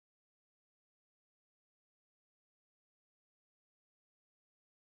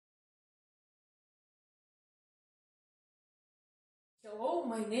Hello,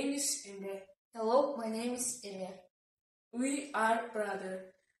 my name is Emre. Hello, my name is Emir. We are brothers.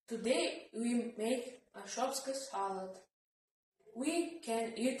 Today we make a shopska salad. We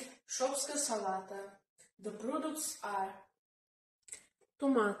can eat shopska salata. The products are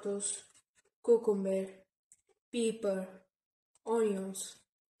tomatoes, cucumber, pepper, onions,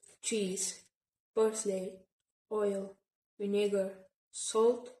 cheese, parsley, oil, vinegar,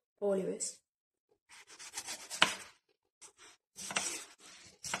 salt, olives.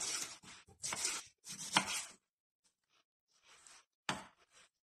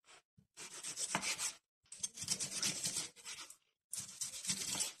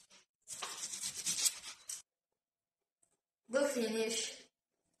 We'll finish.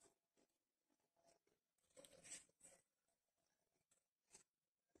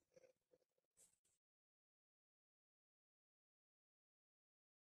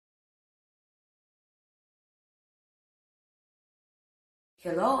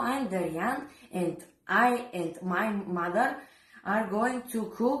 Hello, I'm Darian, and I and my mother are going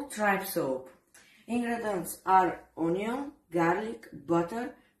to cook tripe soup. Ingredients are onion, garlic,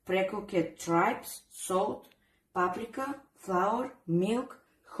 butter, pre-cooked tripes, salt, paprika, flour, milk,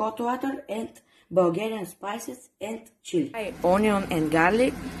 hot water, and Bulgarian spices and chili. Onion and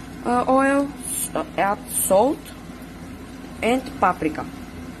garlic oil, add salt and paprika.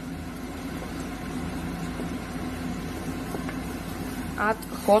 Add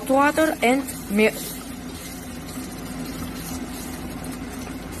hot water and milk.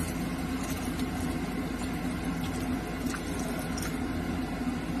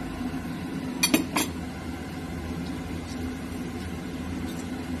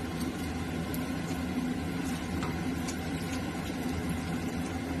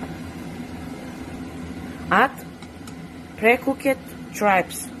 Add pre-cooked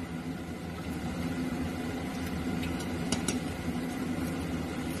tripes.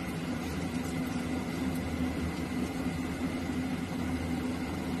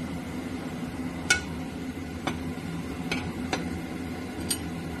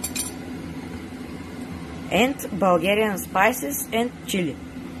 And Bulgarian spices and chili.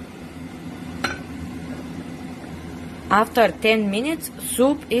 After 10 minutes,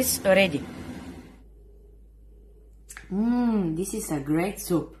 soup is ready. This is a great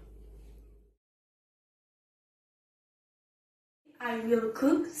soup. I will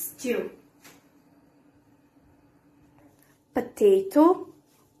cook stew. Potato,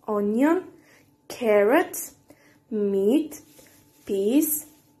 onion, carrots, meat, peas,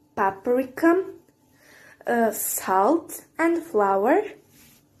 paprika, salt and flour.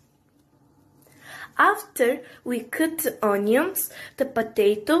 After we cut the onions, the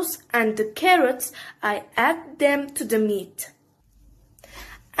potatoes and the carrots, I add them to the meat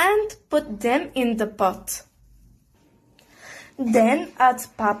and put them in the pot. Then add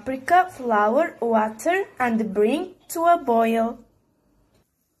paprika, flour, water and bring to a boil.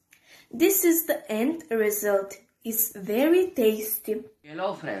 This is the end result. It's very tasty.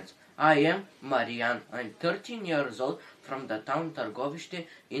 Hello friends, I am Marian. I'm 13 years old from the town Târgoviște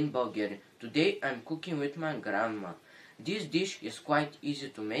in Bulgaria. Today I'm cooking with my grandma. This dish is quite easy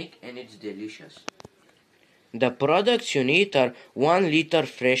to make and it's delicious. The products you need are 1 liter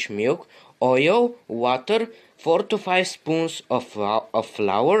fresh milk, oil, water, 4 to 5 spoons of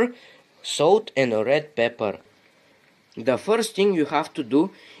flour, salt and red pepper. The first thing you have to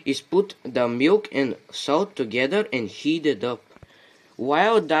do is put the milk and salt together and heat it up.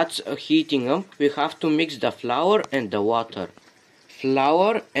 While that's heating up, we have to mix the flour and the water.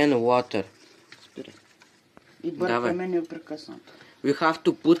 Flour and water. We have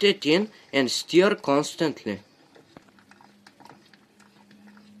to put it in and stir constantly.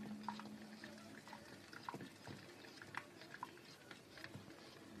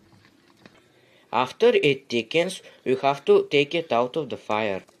 After it thickens, we have to take it out of the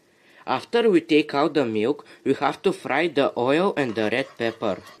fire. After we take out the milk, we have to fry the oil and the red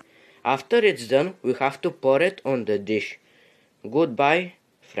pepper. After it's done, we have to pour it on the dish. Goodbye,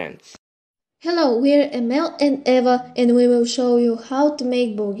 friends. Hello, we're Emel and Eva and we will show you how to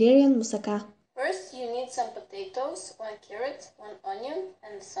make Bulgarian moussaka. First, you need some potatoes, 1 carrot, 1 onion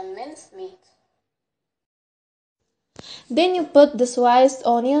and some minced meat. Then you put the sliced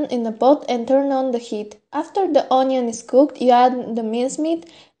onion in the pot and turn on the heat. After the onion is cooked, you add the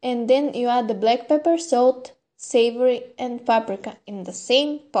mincemeat and then you add the black pepper, salt, savory and paprika in the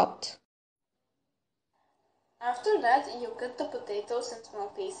same pot. After that, you cut the potatoes in small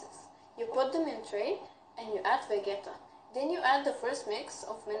pieces. You put them in tray and you add vegeta. Then you add the first mix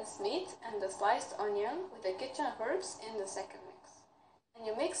of minced meat and the sliced onion with the kitchen herbs in the second mix. And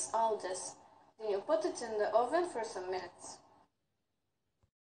you mix all this. Then you put it in the oven for some minutes.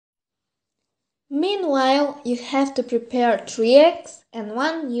 Meanwhile, you have to prepare 3 eggs and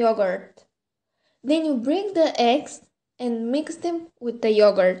 1 yogurt. Then you break the eggs and mix them with the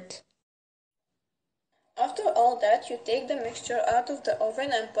yogurt. After all that, you take the mixture out of the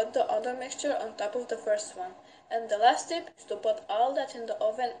oven and put the other mixture on top of the first one. And the last step is to put all that in the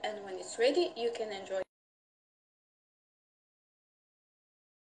oven, and when it's ready, you can enjoy.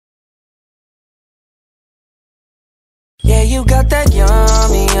 Yeah, you got that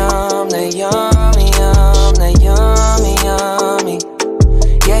yummy, that yummy, that yummy, yummy.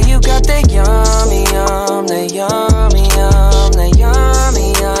 Yeah, you got that yummy, that yummy, that yummy,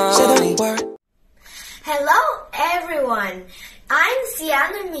 yummy. Say the word. Hello everyone, I'm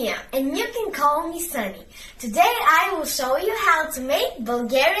Siana Mia and you can call me Sunny. Today I will show you how to make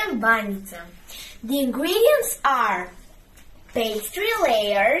Bulgarian banitsa. The ingredients are pastry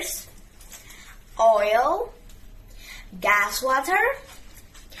layers, oil, gas water,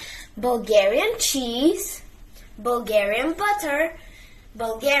 Bulgarian cheese, Bulgarian butter,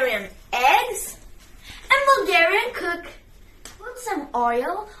 Bulgarian eggs, and Bulgarian cook. Put some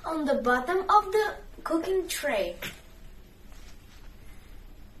oil on the bottom of the cooking tray.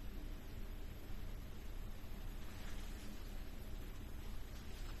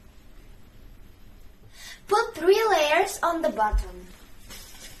 Put 3 layers on the bottom.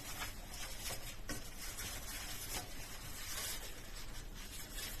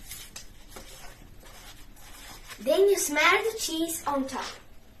 Then you smash the cheese on top.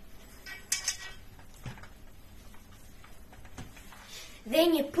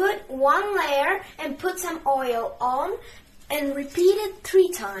 Then you put 1 layer and put some oil on and repeat it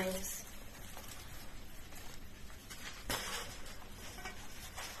 3 times.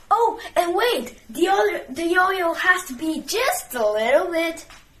 Oh, and wait, the oil has to be just a little bit.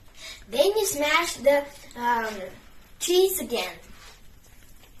 Then you smash the cheese again.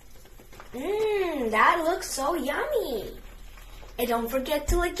 That looks so yummy. And don't forget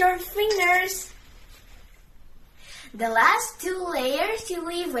to lick your fingers. The last 2 layers you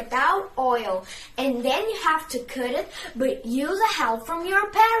leave without oil, and then you have to cut it, but use the help from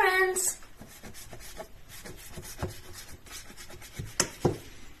your parents.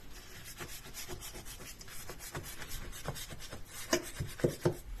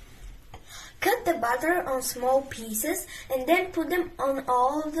 Cut the butter on small pieces and then put them on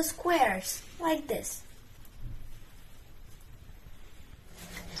all of the squares, like this.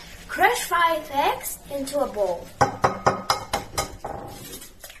 Crush 5 eggs into a bowl.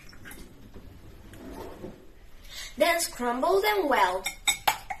 Then scramble them well.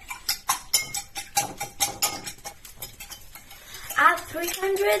 Add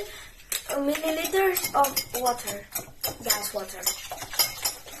 300 milliliters of water, gas water.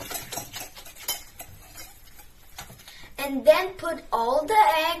 And then put all the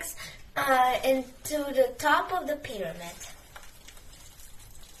eggs into the top of the pyramid.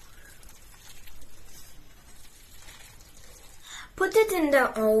 Put it in the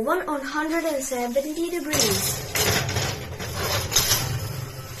oven on 170 degrees.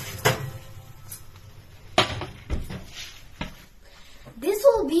 This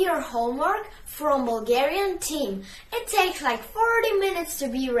will be your homework from Bulgarian team. It takes like 40 minutes to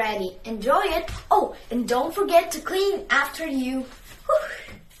be ready. Enjoy it. Oh, and don't forget to clean after you. Whew.